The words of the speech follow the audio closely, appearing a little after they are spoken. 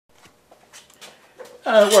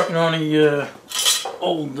Working on the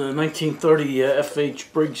old 1930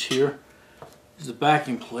 FH Briggs here. This is the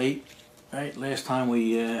backing plate. Right, last time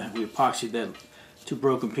we epoxied that two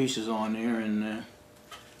broken pieces on there, and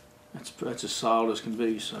that's as solid as can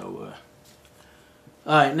be. So,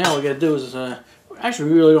 all right, now what we got to do is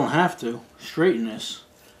actually we really don't have to straighten this.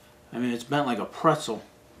 I mean, it's bent like a pretzel,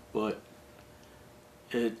 but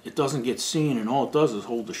it doesn't get seen, and all it does is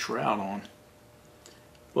hold the shroud on.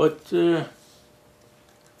 But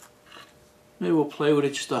maybe we'll play with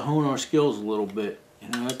it just to hone our skills a little bit. You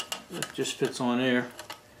know, that just fits on there,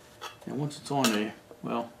 and once it's on there,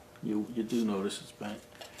 well, you do notice it's bent.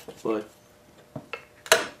 But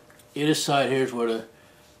this side here is where the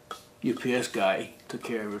UPS guy took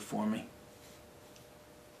care of it for me,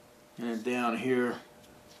 and then down here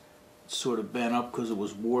it's sort of bent up because it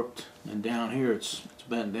was warped, and down here it's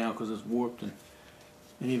bent down because it's warped, and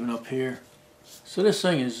even up here. So this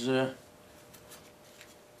thing is it's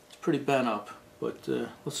pretty bent up, but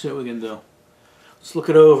let's see what we can do. Let's look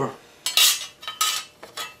it over.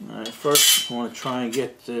 Alright, first I want to try and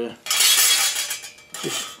get matter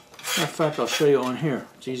of fact, I'll show you on here.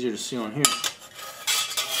 It's easier to see on here.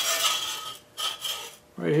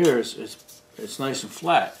 Right here it's nice and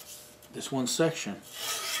flat, this one section.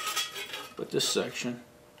 But this section,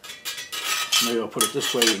 maybe I'll put it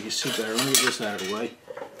this way so you can see better. Let me get this out of the way.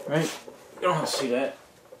 Right? You don't have to see that.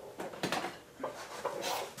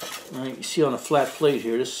 Alright, you see on the flat plate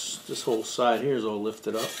here, this whole side here is all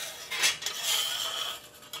lifted up.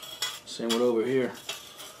 Same with over here.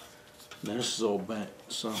 And then this is all bent.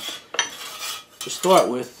 So to start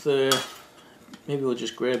with, maybe we'll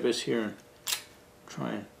just grab this here and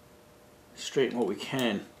try and straighten what we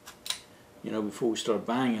can, you know, before we start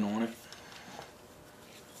banging on it.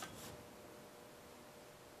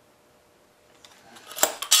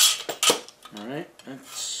 Alright,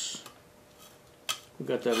 we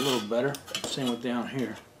got that a little better. Same with down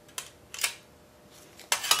here.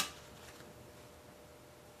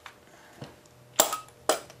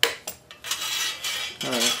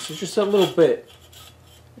 Alright, so just a little bit.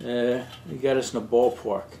 You got us in the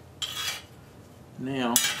ballpark.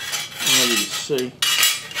 Now, I don't know if you can see,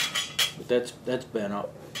 but that's bent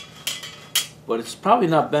up. But it's probably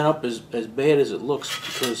not bent up as bad as it looks,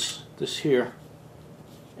 because this here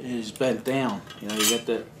is bent down. You know, you got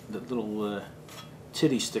that little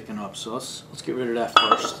titty sticking up. So let's get rid of that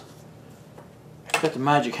first. Got the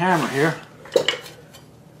magic hammer here.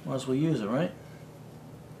 Might as well use it, right?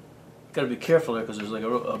 Got to be careful there because there's like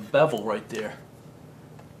a bevel right there.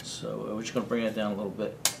 So we're just going to bring it down a little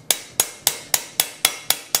bit.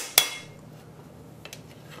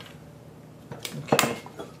 Okay.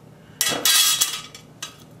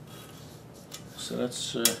 So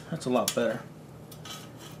that's a lot better.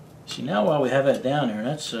 See, now while we have that down there,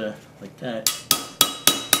 that's like that.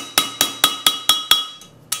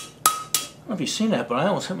 I don't know if you've seen that, but I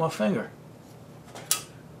almost hit my finger.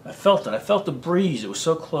 I felt it. I felt the breeze. It was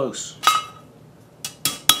so close.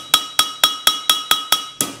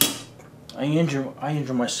 I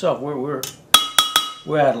injure myself. We're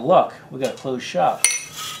out of luck. We got to close shop.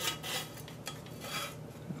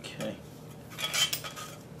 Okay.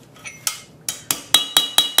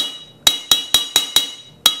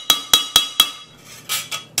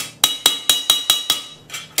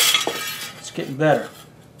 It's getting better.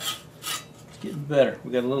 It's getting better.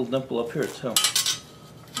 We got a little dimple up here too.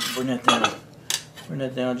 Bring that down. Bring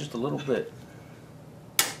that down just a little bit.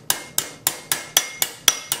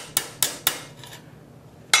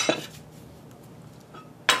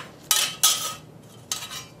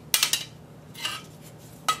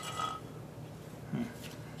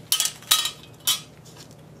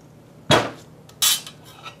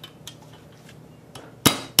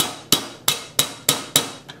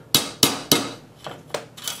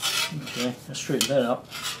 Okay, let's straighten that up.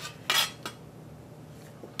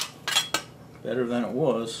 Better than it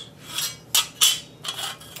was.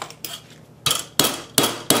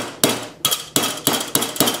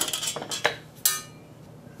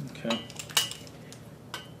 Okay.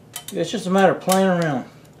 Yeah, it's just a matter of playing around.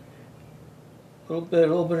 A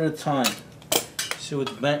little bit at a time. See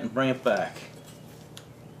what's bent and bring it back.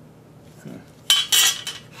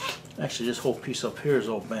 Actually, this whole piece up here is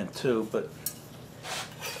all bent too, but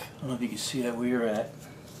I don't know if you can see that where you're at.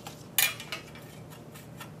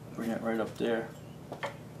 Bring it right up there.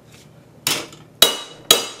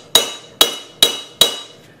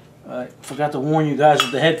 I forgot to warn you guys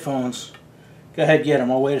with the headphones. Go ahead, get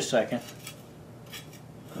them. I'll wait a second.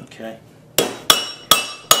 Okay.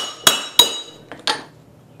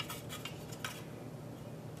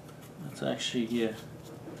 That's actually, yeah,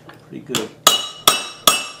 pretty good.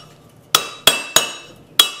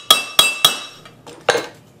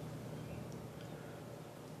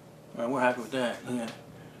 at that. Look at that.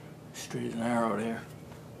 Straight as an arrow there.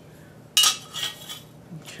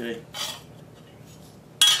 Okay.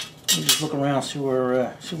 We just look around, see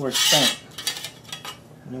where it's spent,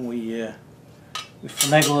 and then we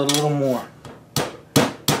finagle it a little more.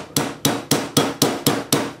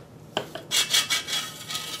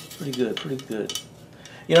 Pretty good, pretty good.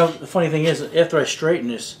 You know, the funny thing is, after I straighten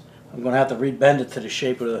this, I'm going to have to rebend it to the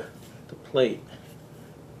shape of the plate.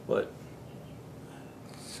 But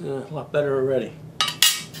it's a lot better already.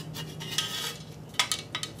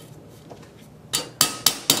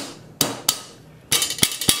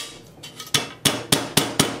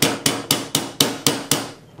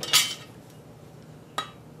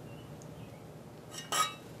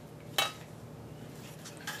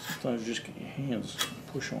 Sometimes you just get your hands,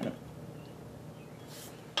 push on it.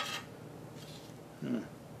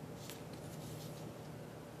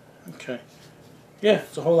 Okay. Yeah,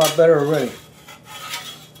 it's a whole lot better already.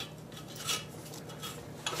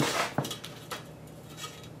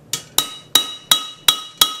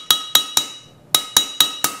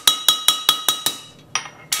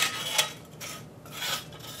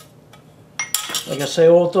 Like I say,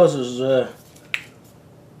 all it does is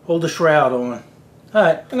hold the shroud on.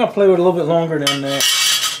 Alright, I'm going to play with it a little bit longer, then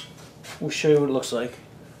we'll show you what it looks like.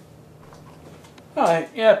 Alright,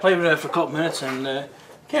 yeah, I played with it for a couple minutes and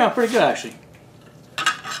came out pretty good actually.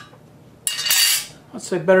 I'd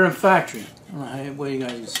say better than factory. I don't know how well you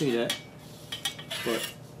guys can see that,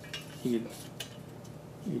 but you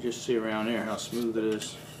just see around there how smooth it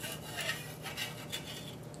is.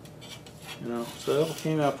 You know, so it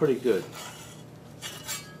came out pretty good.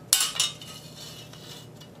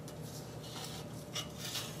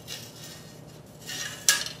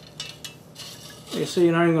 You see,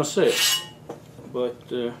 you're not even going to see it. But,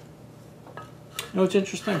 you know what's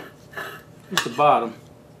interesting? Here's the bottom.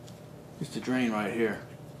 Here's the drain right here.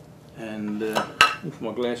 And, let me put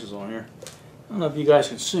my glasses on here. I don't know if you guys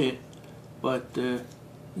can see it, but there's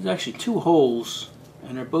actually two holes,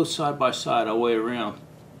 and they're both side by side all the way around.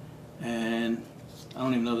 And I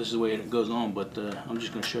don't even know if this is the way it goes on, but I'm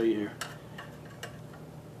just going to show you here.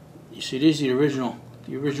 You see, these are the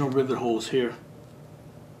original rivet holes here.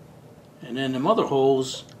 And then the mother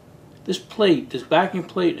holes, this plate, this backing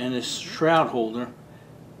plate and this shroud holder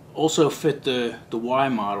also fit the Y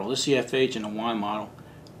model. This is the FH and the Y model.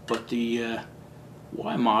 But the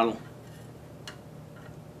Y model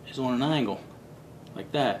is on an angle,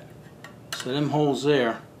 like that. So them holes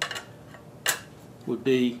there would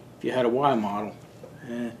be if you had a Y model.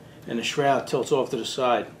 And the shroud tilts off to the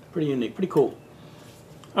side. Pretty unique, pretty cool.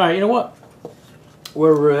 Alright, you know what?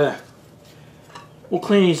 We'll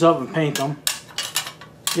clean these up and paint them.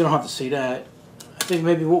 You don't have to see that. I think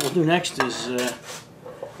maybe what we'll do next is, I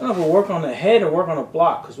don't know if we'll work on the head or work on the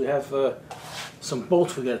block, because we have some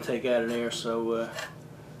bolts we got to take out of there. So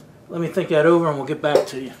let me think that over and we'll get back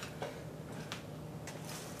to you.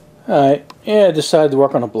 Alright, yeah, I decided to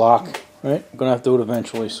work on a block. Right, I'm going to have to do it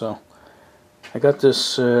eventually. So I got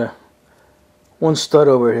this one stud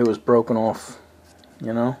over here was broken off,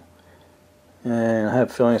 you know, and I have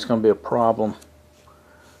a feeling it's going to be a problem.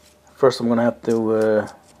 First I'm going to have to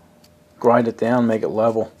grind it down, make it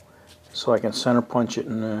level, so I can center punch it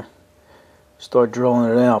and start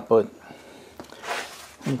drilling it out. But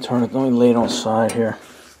let me lay it on the side here.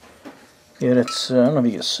 Yeah, that's, I don't know if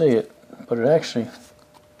you can see it, but it actually,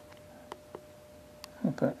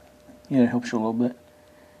 okay, yeah, it helps you a little bit.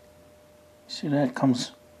 See that? It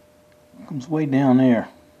comes way down there.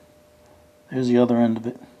 There's the other end of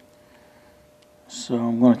it. So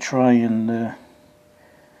I'm going to try and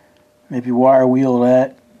maybe wire wheel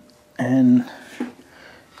that and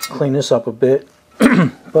clean this up a bit.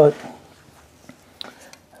 But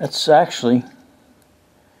that's actually,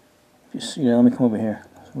 if you see that, let me come over here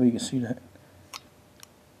so you can see that.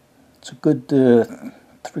 It's a good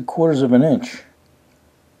 3/4 of an inch.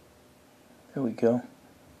 There we go.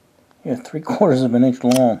 Yeah, 3/4 of an inch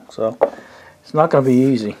long. So it's not going to be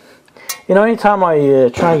easy. You know, anytime I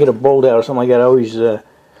try and get a bolt out or something like that, I always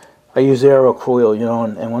I use aero coil, you know,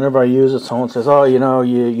 and whenever I use it, someone says, oh, you know,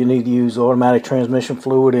 you need to use automatic transmission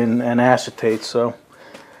fluid and acetate. So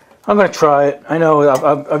I'm going to try it. I know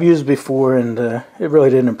I've used it before, and it really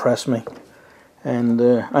didn't impress me. And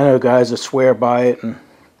I know guys that swear by it, and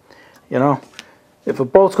you know, if a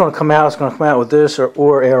bolt's going to come out, it's going to come out with this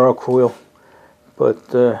or aero coil.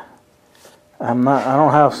 But I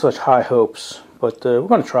don't have such high hopes. But we're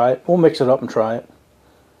going to try it. We'll mix it up and try it.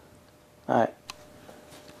 Alright.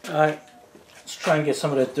 Alright. Let's try and get some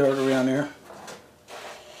of that dirt around there.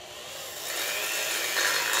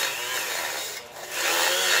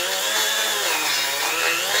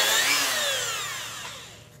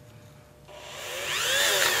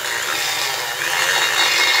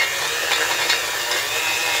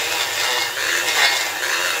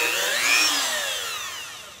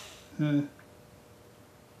 Oh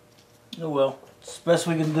well, it's the best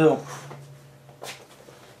we can do.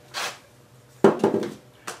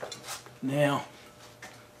 Now,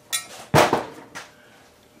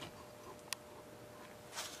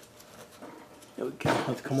 there we go. I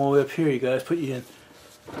have to come all the way up here, you guys. Put you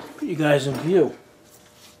guys in view.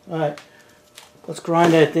 All right, let's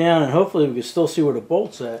grind that down, and hopefully we can still see where the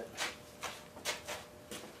bolt's at.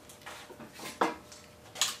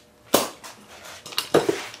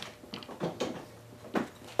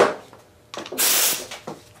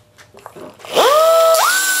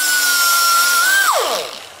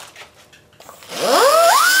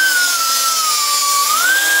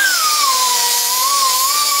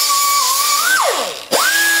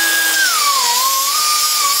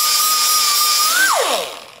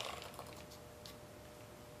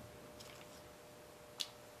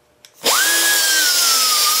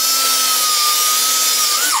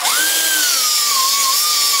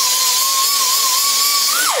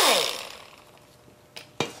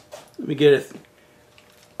 Let me get it.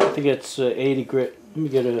 I think it's 80 grit. Let me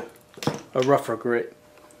get a rougher grit.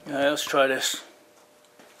 All right, let's try this.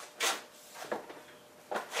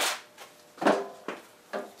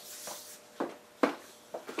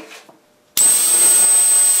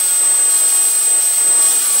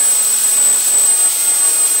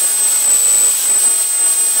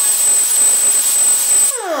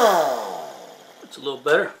 It's a little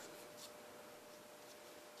better.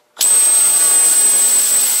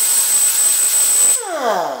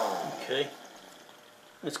 Okay,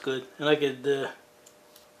 that's good, and I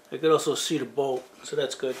could also see the bolt, so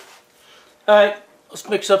that's good. All right, let's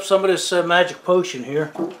mix up some of this magic potion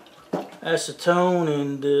here, acetone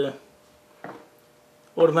and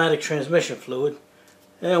automatic transmission fluid,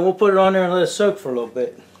 and we'll put it on there and let it soak for a little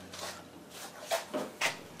bit. All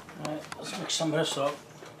right, let's mix some of this up.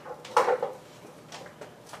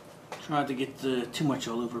 Try not to get too much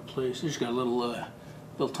all over the place. I just got a little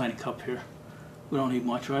tiny cup here. We don't need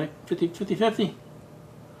much, right? 50-50?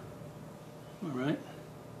 Alright.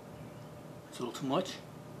 That's a little too much.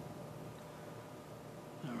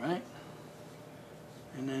 Alright.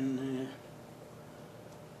 And then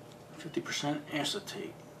 50%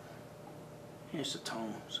 acetate.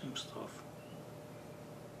 Acetone, same stuff.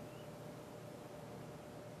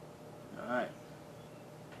 Alright.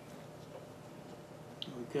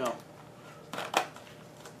 There we go.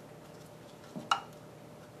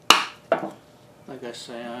 Like I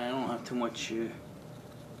say, I don't have too much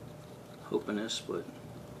hope in this, but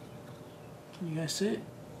can you guys see it?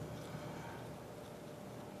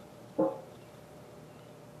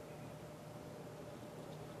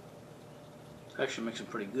 It's actually mixing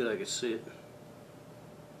pretty good, I can see it.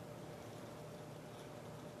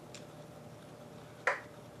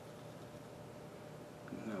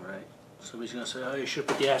 Alright, somebody's going to say, oh, you should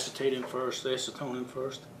put the acetate in first, the acetone in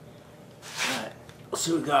first. Alright, let's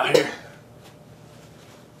see what we got here.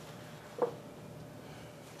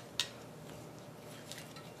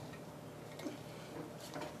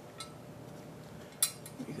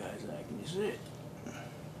 Can you see it?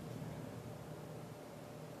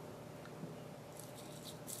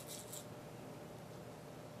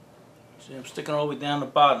 See, I'm sticking all the way down the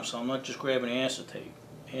bottom, so I'm not just grabbing the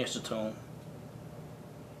acetone.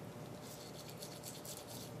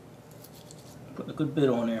 Putting a good bit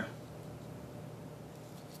on there.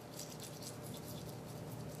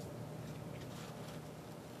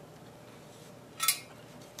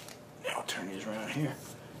 Now I'll turn these around here.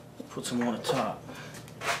 Put some on the top.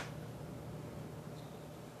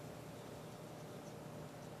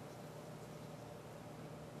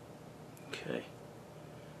 Okay.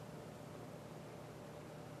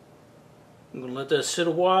 I'm going to let that sit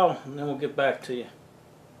a while and then we'll get back to you.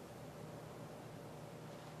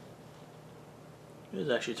 It is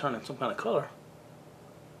actually turning some kind of color.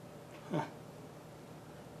 Huh.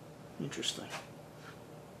 Interesting.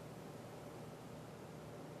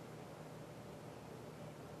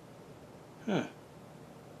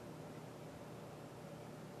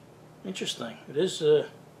 Interesting. It is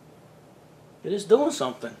doing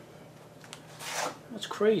something. That's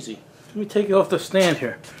crazy. Let me take you off the stand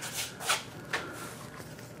here.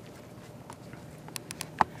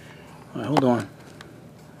 All right, hold on.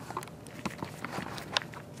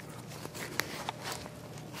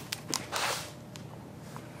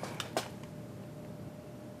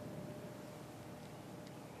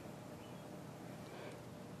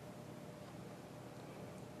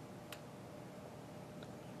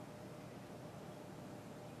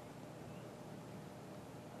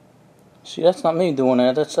 See, that's not me doing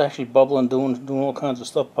that. That's actually bubbling, doing all kinds of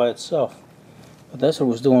stuff by itself. But that's what it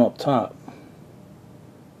was doing up top.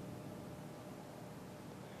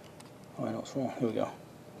 Oh, I know what's wrong. Here we go.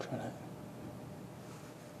 Try that.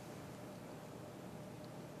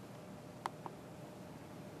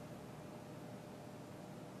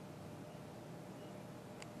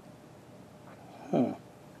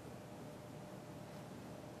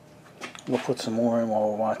 We'll put some more in while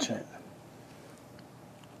we're watching it.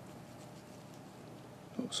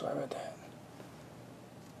 Oh, sorry about that.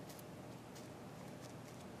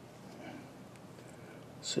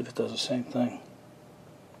 See if it does the same thing.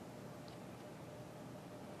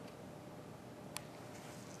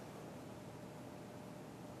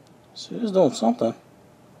 See, it is doing something.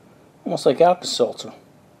 Almost like Alka-Seltzer.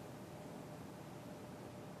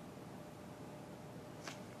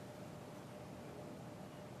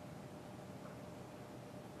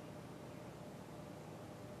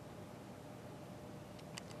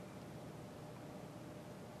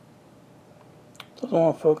 Doesn't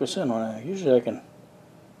want to focus in on it. Usually I can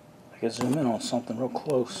zoom in on something real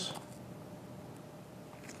close.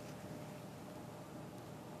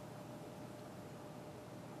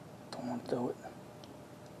 Don't want to do it.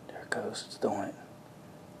 There it goes. It's doing it.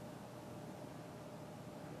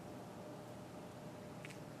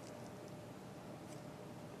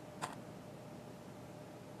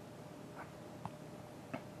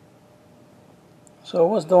 So it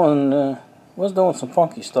was doing some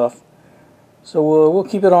funky stuff. So we'll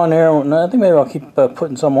keep it on there. I think maybe I'll keep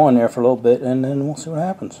putting some on there for a little bit, and then we'll see what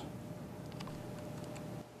happens.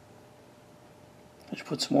 Let's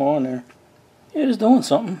put some more on there. Yeah, it is doing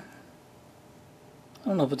something. I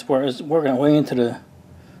don't know if it's working its way into the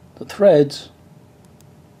threads,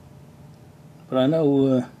 but I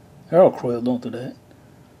know arrow coil don't do that.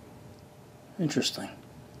 Interesting.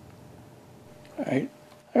 Alright,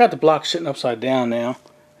 I got the block sitting upside down now,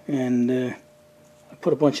 and I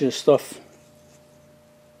put a bunch of this stuff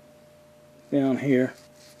down here,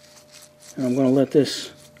 and I'm going to let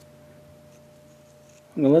this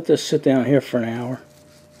sit down here for an hour.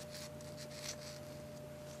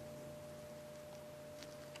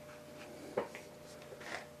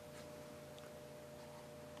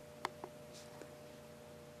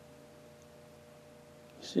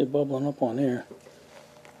 See it bubbling up on there.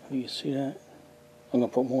 You see that? I'm going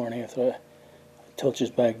to put more in here after it touches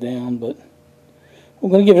back down, but we're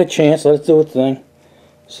going to give it a chance. Let it do its thing.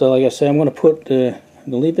 So like I said, I'm going to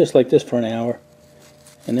leave this like this for an hour,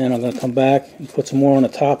 and then I'm going to come back and put some more on the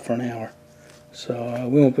top for an hour. So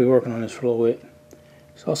we won't be working on this for a little bit.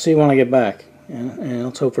 So I'll see you when I get back, and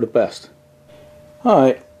let's hope for the best.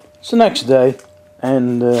 Alright, it's the next day,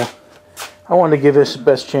 and I wanted to give this the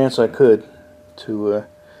best chance I could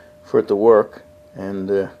for it to work, and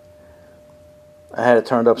I had it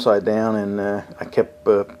turned upside down, and I kept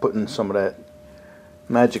putting some of that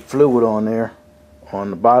magic fluid on there on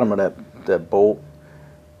the bottom of that bolt,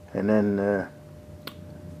 and then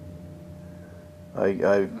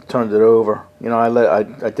I turned it over. You know,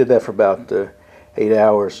 I did that for about 8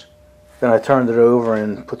 hours. Then I turned it over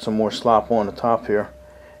and put some more slop on the top here,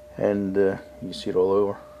 and you see it all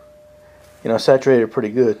over. You know, saturated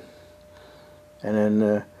pretty good. And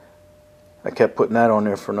then I kept putting that on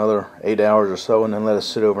there for another 8 hours or so, and then let it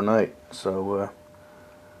sit overnight. So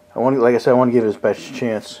like I said, I want to give it its best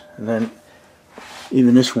chance. And then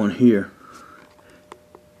even this one here,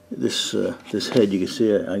 this head, you can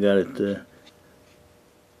see I got it.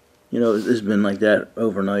 You know, it's been like that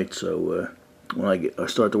overnight. So when I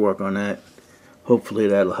start to work on that, hopefully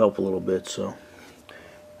that'll help a little bit. So,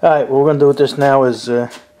 all right, what we're gonna do with this now is I'm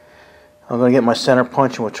gonna get my center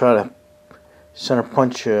punch, and we'll try to center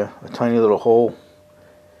punch a tiny little hole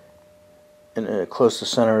in close to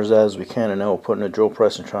center as we can, and then we'll put in a drill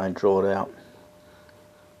press and try and drill it out.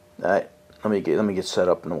 All right, let me get set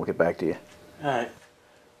up, and then we'll get back to you. All right,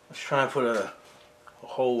 let's try and put a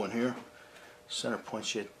hole in here. Center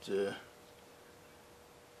punch it.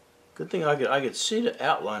 Good thing I could see the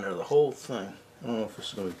outline of the whole thing. I don't know if this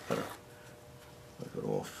is gonna be better. Wipe it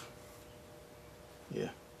off. Yeah.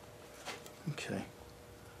 Okay.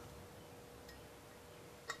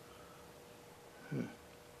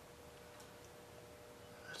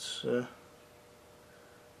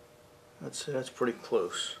 I'd say that's pretty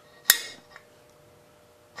close.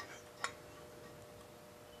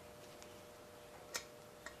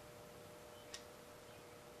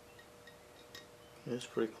 Yeah, it's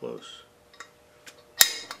pretty close.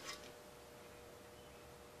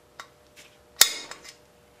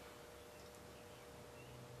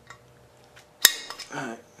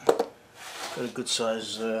 Alright, got a good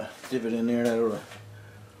size divot in there that'll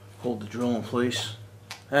hold the drill in place.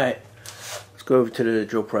 Alright, let's go over to the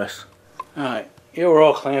drill press. Alright, here we're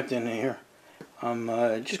all clamped in here. I'm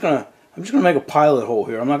just gonna make a pilot hole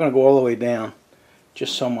here. I'm not gonna go all the way down.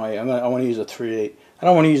 just some height. I want to use a 3/8. I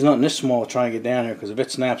don't want to use nothing this small to try and get down here, because if it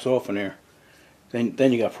snaps off in there, then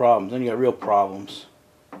you got problems. Then you got real problems.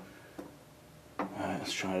 Alright,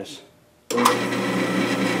 let's try this.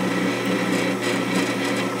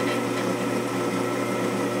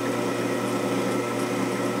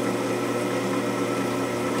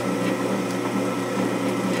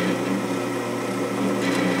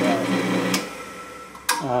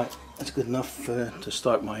 Alright, that's good enough to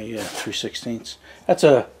start my 3/16. That's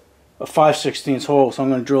a 5/16 hole, so I'm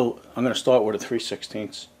going to start with a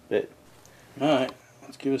 3/16 bit. Alright,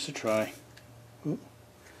 let's give this a try. Ooh,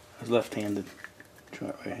 I was left-handed. Try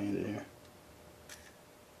it right-handed here.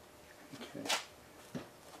 Okay.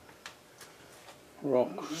 We're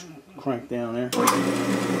all cranked down there.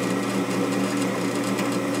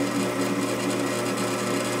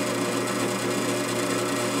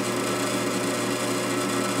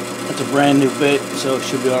 It's a brand new bit, so it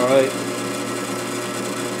should be alright.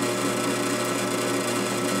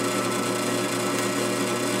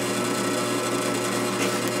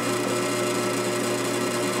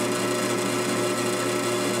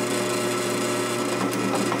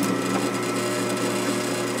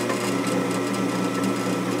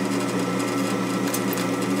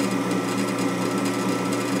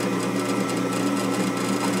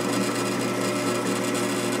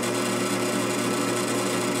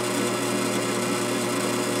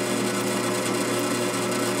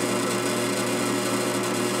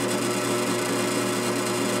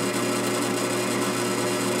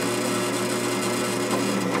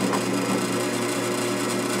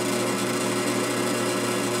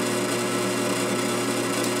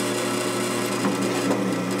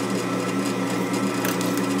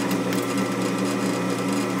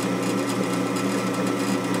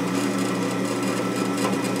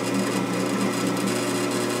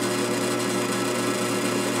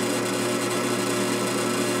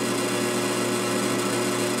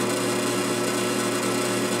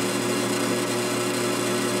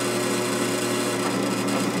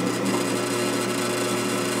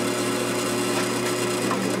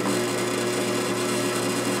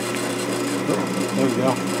 There we go.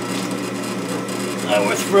 Alright,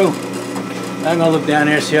 we're through. I'm going to look down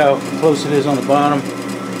there, see how close it is on the bottom.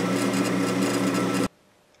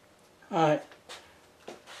 Alright.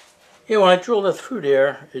 Yeah, when I drilled that through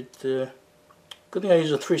there, good thing I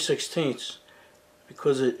used a 3/16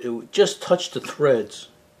 because it just touched the threads.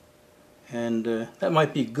 And that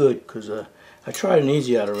might be good because I tried an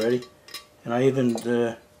easy out already. And I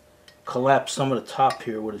even collapsed some of the top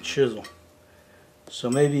here with a chisel.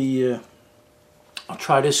 So maybe I'll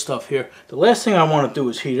try this stuff here. The last thing I want to do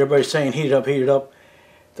is heat. Everybody's saying heat it up, heat it up.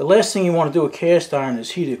 The last thing you want to do with cast iron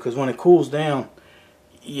is heat it, because when it cools down,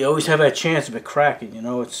 you always have that chance of it cracking. You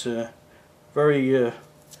know, it's very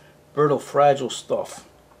brittle, fragile stuff.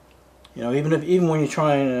 You know, even when you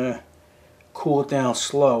try and cool it down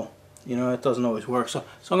slow, you know, it doesn't always work. So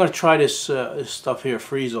I'm going to try this this stuff here,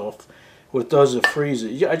 freeze off. What it does is it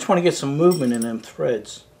freezes it. I just want to get some movement in them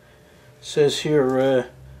threads. It says here,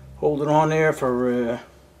 hold it on there for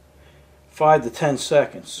 5 to 10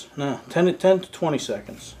 seconds. No, 10 to 20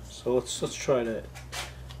 seconds. So let's try that.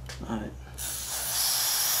 All right.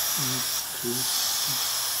 1, 2, 3.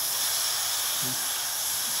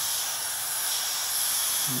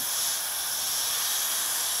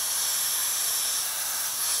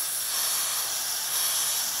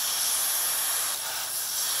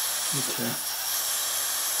 Okay.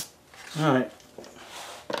 All right.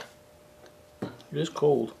 It is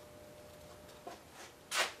cold.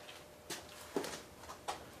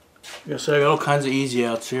 Like I said, I got all kinds of easy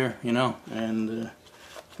outs here, you know, and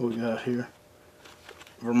what we got here?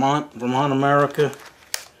 Vermont, America,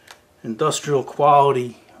 industrial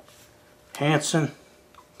quality, Hanson.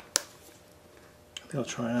 I think I'll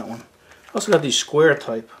try that one. I also got these square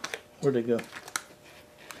type. Where'd they go?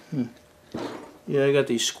 Yeah, I got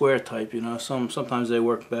these square type, you know. Sometimes they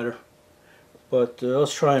work better, but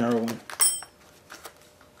let's try another one.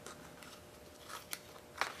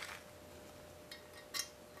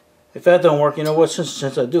 If that don't work, you know what?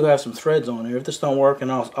 Since I do have some threads on here, if this don't work,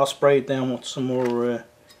 and I'll spray it down with some more.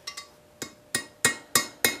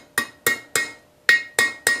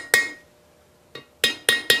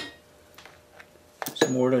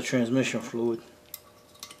 Some more of the transmission fluid.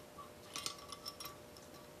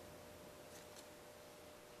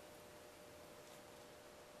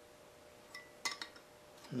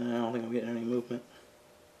 No, I don't think I'm getting any movement.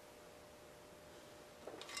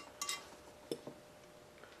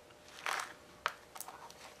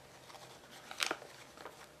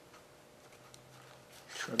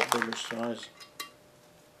 Try the bigger size.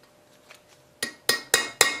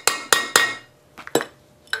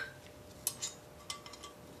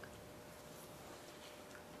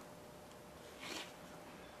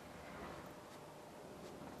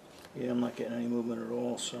 Yeah, I'm not getting any movement at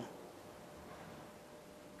all, so.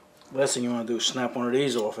 Last thing you want to do is snap one of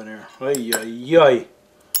these off in there. Ay, ay, ay.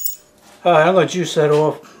 Alright, I'm going to juice that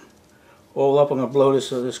off. All up, I'm going to blow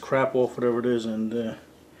this crap off, whatever it is, and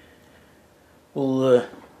we'll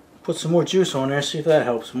put some more juice on there, see if that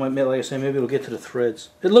helps. Might, like I say, maybe it'll get to the threads.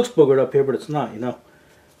 It looks boogered up here, but it's not, you know.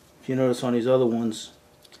 If you notice on these other ones,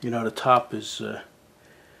 you know, the top is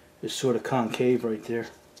sort of concave right there.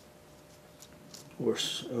 Or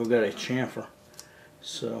we got a chamfer.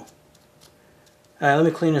 So, alright, let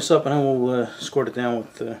me clean this up and then we'll squirt it down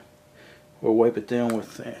with, or wipe it down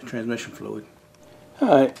with transmission fluid.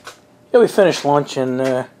 Alright, yeah, we finished lunch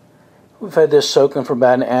and we've had this soaking for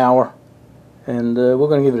about an hour. And we're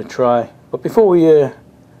going to give it a try. But before we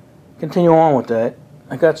continue on with that,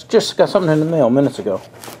 I just got something in the mail minutes ago.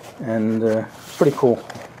 And it's pretty cool.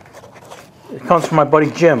 It comes from my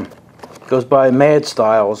buddy Jim. It goes by Mad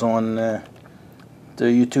Styles on the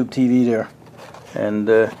YouTube TV there. And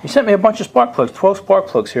he sent me a bunch of spark plugs, 12 spark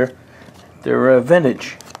plugs here. They're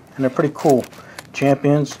vintage and they're pretty cool.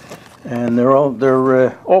 Champions. And they're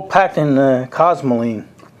all packed in Cosmoline.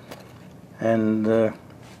 And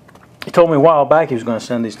he told me a while back he was going to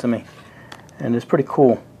send these to me, and it's pretty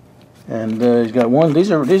cool. And he's got one. These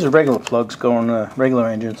are regular plugs going regular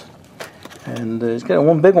engines, and he's got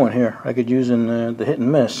one big one here I could use in the hit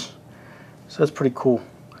and miss. So that's pretty cool.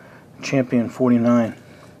 Champion 49.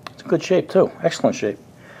 It's a good shape too. Excellent shape.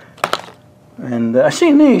 And I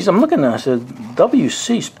seen these. I'm looking at. I said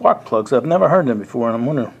WC spark plugs. I've never heard them before, and I'm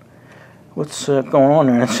wondering what's going on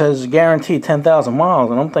there. And it says guaranteed 10,000 miles,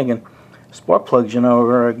 and I'm thinking. Spark plugs, you know,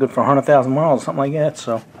 are good for 100,000 miles, something like that.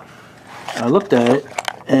 So I looked at it,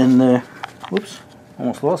 and whoops,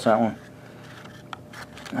 almost lost that one.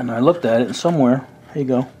 And I looked at it, and somewhere, here you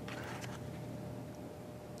go,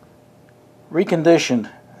 reconditioned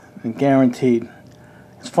and guaranteed.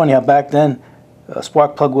 It's funny how back then a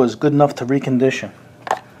spark plug was good enough to recondition,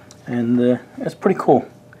 and it's pretty cool.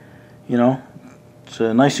 You know, it's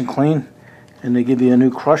nice and clean, and they give you a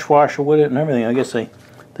new crush washer with it and everything. I guess they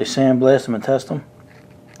sandblast them and test them,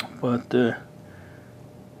 but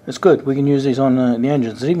it's good. We can use these on the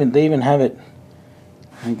engines. They even have it.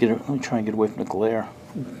 Let me try and get away from the glare.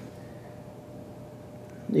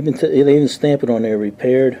 They even stamp it on there,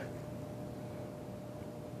 repaired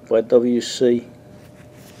by WC.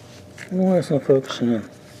 I don't know why it's not focusing on.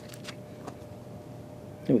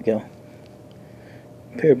 There we go.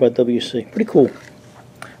 Repaired by WC. Pretty cool.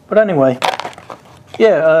 But anyway.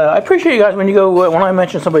 Yeah, I appreciate you guys when you go when I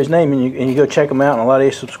mention somebody's name and you go check them out, and a lot of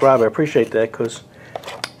you subscribe. I appreciate that, because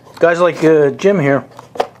guys like Jim here,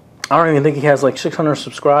 I don't even think he has like 600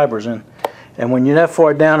 subscribers, and when you're that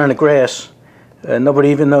far down in the grass, nobody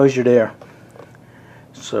even knows you're there.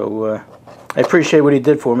 So I appreciate what he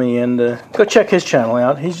did for me, and go check his channel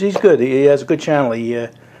out. He's good. He has a good channel.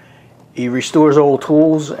 He restores old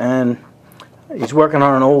tools, and he's working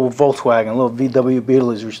on an old Volkswagen, a little VW Beetle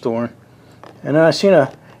he's restoring. And then I seen a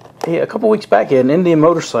couple weeks back, he had an Indian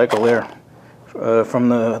motorcycle there from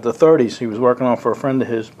the 30s he was working on for a friend of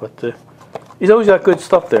his. But he's always got good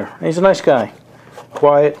stuff there. And he's a nice guy,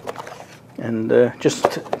 quiet, and just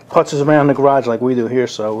putzes around the garage like we do here.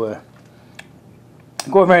 So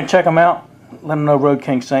go over and check him out. Let him know Road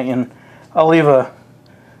King sent you. And I'll leave a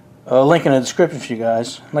link in the description for you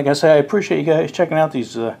guys. Like I say, I appreciate you guys checking out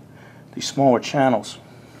these smaller channels.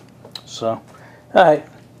 So, all right.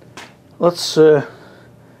 Let's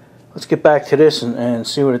get back to this and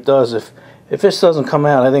see what it does. If this doesn't come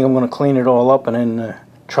out, I think I'm going to clean it all up and then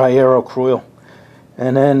try Aero-Coil.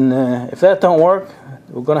 And then if that don't work,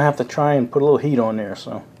 we're going to have to try and put a little heat on there.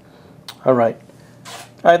 So, all right,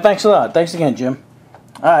 thanks a lot. Thanks again, Jim.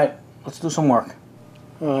 All right, let's do some work.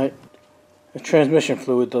 All right, the transmission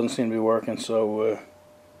fluid doesn't seem to be working, so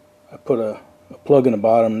I put a plug in the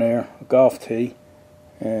bottom there, a golf tee,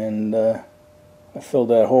 and I filled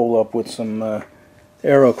that hole up with some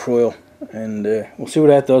Aero-Coil, and we'll see what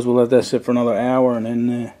that does. We'll let that sit for another hour, and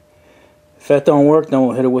then if that don't work, then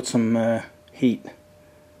we'll hit it with some heat.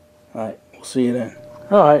 Alright, we'll see you then.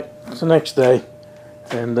 Alright, it's the next day,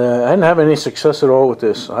 and I didn't have any success at all with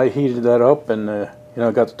this. I heated that up, and you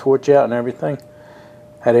know, got the torch out and everything.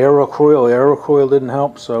 Had Aero-Coil. Aero-Coil didn't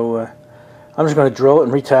help, so I'm just going to drill it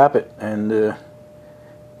and retap it, and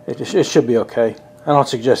it should be okay. I don't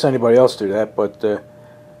suggest anybody else do that, but that's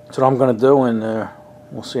what I'm going to do, and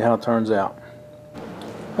we'll see how it turns out.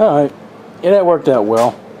 Alright, yeah, that worked out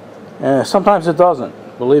well. Sometimes it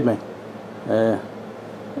doesn't, believe me.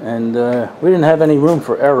 And we didn't have any room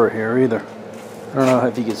for error here either. I don't know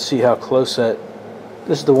if you can see how close that.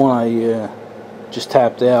 This is the one I just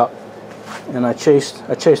tapped out, and I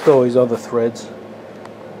chased all these other threads,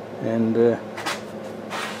 and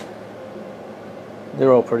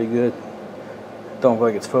they're all pretty good. Don't look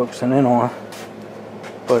like it's focusing in on,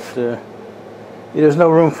 but there's no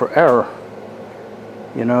room for error.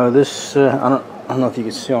 You know, this I don't know if you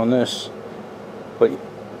can see on this, but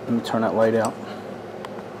let me turn that light out.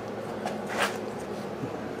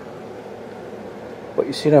 But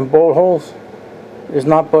you see them bolt holes? There's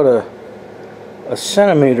not but a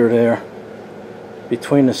centimeter there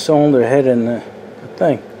between the cylinder head and the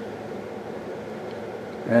thing.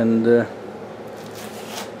 And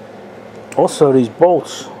also these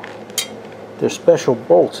bolts, they're special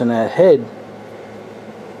bolts, and that head,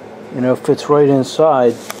 you know, fits right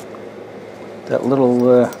inside that little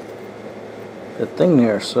that thing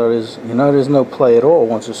there. So there's, you know, there's no play at all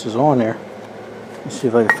once this is on there. Let's see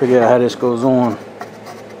if I can figure out how this goes on.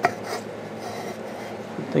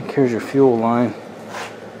 I think here's your fuel line.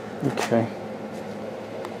 Okay.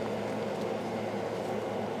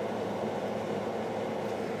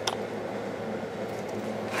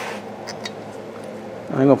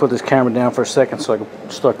 I'm going to put this camera down for a second so I can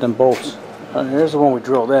start them bolts. Here's the one we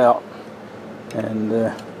drilled out. And,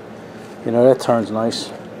 you know, that turns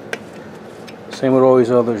nice. Same with all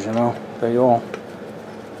these others, you know. They all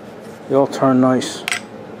turn nice.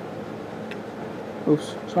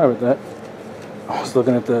 Oops, sorry about that. I was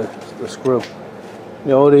looking at the screw.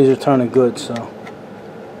 Yeah, all these are turning good, so.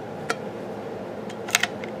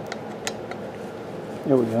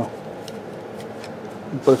 There we go.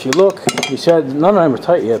 But if you look, you see, none of them are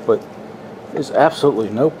tight yet, but there's absolutely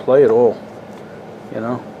no play at all. You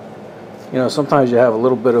know, sometimes you have a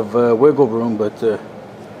little bit of wiggle room, but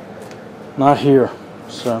not here.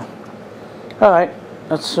 So, all right,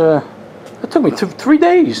 that's. It took me 3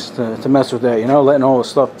 days to mess with that. You know, letting all the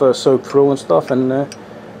stuff soak through and stuff, and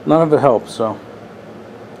none of it helped. So,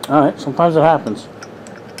 all right, sometimes it happens.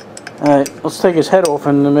 All right, let's take his head off,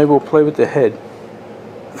 and maybe we'll play with the head.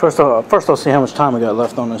 First I'll see how much time I got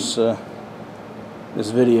left on this this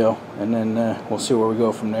video, and then we'll see where we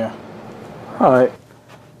go from there. All right.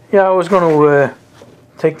 Yeah, I was going to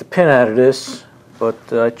take the pin out of this, but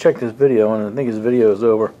I checked this video, and I think his video is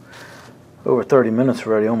over 30 minutes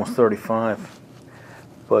already, almost 35.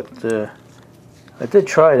 But I did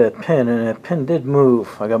try that pin, and that pin did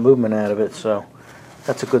move. I got movement out of it, so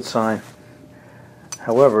that's a good sign.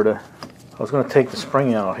 However, I was going to take the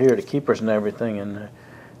spring out here, the keepers and everything, and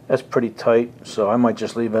that's pretty tight, so I might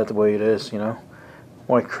just leave that the way it is, you know.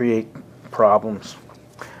 Why create problems?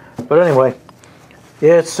 But anyway,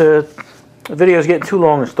 yeah, it's the video's getting too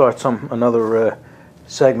long to start another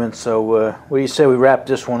segment, so what do you say we wrap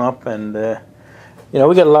this one up? And you know,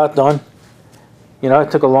 we got a lot done. You know,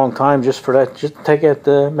 it took a long time just for that, just to take it,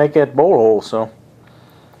 make that bolt hole, so,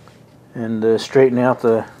 and straighten out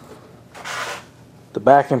the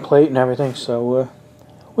backing plate and everything. So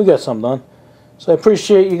we got something done. So I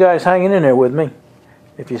appreciate you guys hanging in there with me,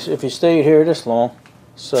 if you stayed here this long.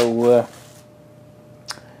 So what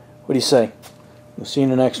do you say? We'll see you in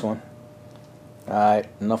the next one. All right,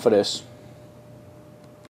 enough of this.